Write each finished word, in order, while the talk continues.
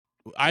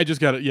I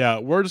just got to, yeah,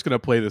 we're just going to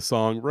play this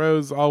song.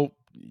 Rose, I'll,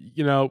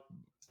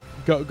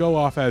 go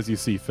off as you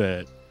see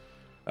fit.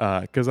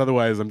 Because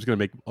otherwise I'm just going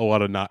to make a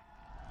lot of not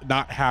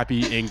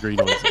happy, angry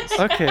noises.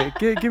 Okay,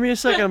 give me a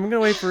second. I'm going to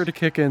wait for it to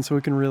kick in so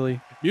we can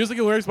really... Music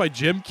and lyrics by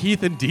Jim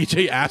Keith and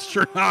DJ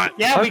Astronaut.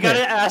 Yeah, we got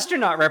an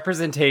astronaut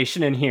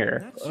representation in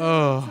here.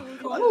 Oh.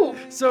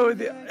 So,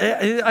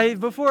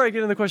 before I get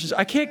into the questions,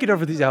 I can't get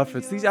over these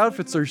outfits. These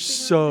outfits are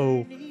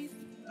so...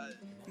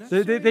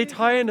 They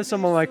tie into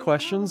some of my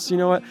questions. You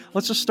know what?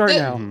 Let's just start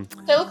now.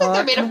 They look like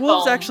they're made of Can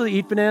wolves foam. actually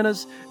eat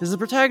bananas? Is the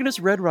protagonist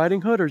Red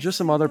Riding Hood or just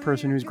some other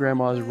person whose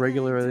grandma is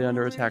regularly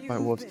under attack by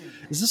wolves?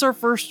 Is this our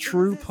first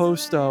true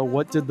post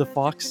What Did the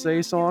Fox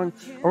Say song?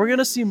 Are we going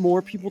to see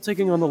more people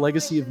taking on the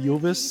legacy of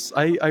Ylvis?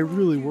 I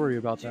really worry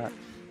about that.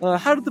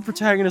 How did the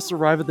protagonist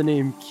arrive at the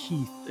name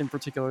Keith in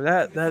particular?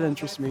 That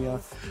interests me.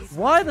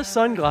 Why the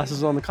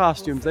sunglasses on the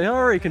costumes? They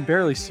already can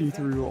barely see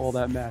through all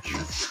that mesh.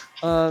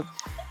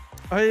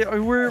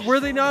 Were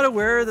they not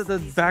aware that the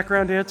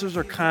background dancers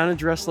are kind of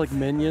dressed like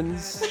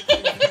minions?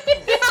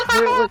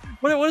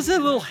 What is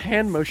that little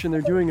hand motion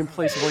they're doing in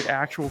place of like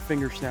actual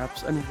finger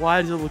snaps? And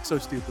why does it look so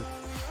stupid?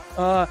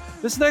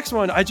 This next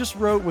one I just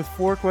wrote with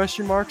 4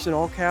 question marks in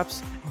all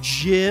caps.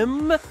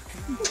 Jim.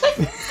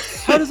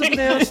 How does a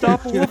banana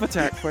stop a wolf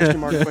attack? Question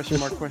mark, question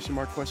mark, question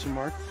mark, question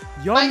mark.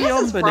 Yum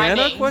yum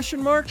banana? rhyming.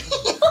 Question mark.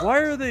 Why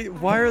are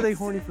they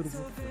horny for the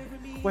wolf?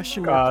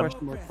 Question mark,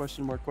 question mark,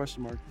 question mark,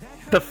 question mark.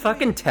 The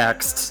fucking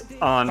text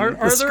on Are the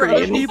there screen.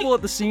 other people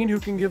at the scene who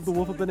can give the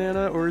wolf a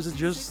banana, or is it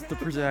just the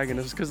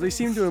protagonist? Because they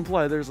seem to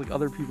imply there's like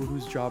other people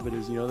whose job it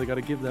is. They got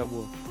to give that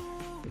wolf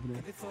a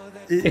banana.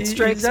 It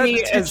strikes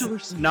me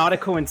as not a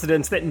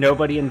coincidence that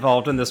nobody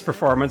involved in this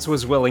performance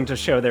was willing to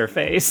show their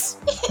face.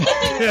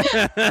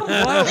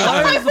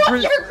 Why is the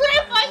Your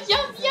grandma,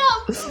 yum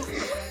yum.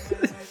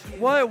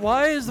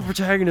 Why is the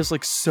protagonist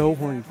like so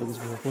horny for this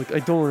wolf? Like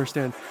I don't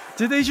understand.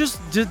 Did they just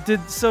did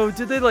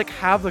they like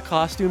have the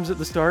costumes at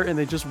the start and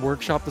they just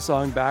workshop the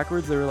song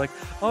backwards? They were like,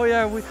 oh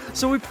yeah, we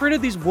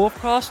printed these wolf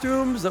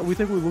costumes that we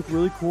think would look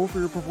really cool for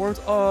your performance.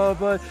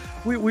 But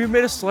we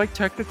made a slight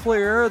technical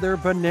error. They're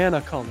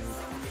banana colored.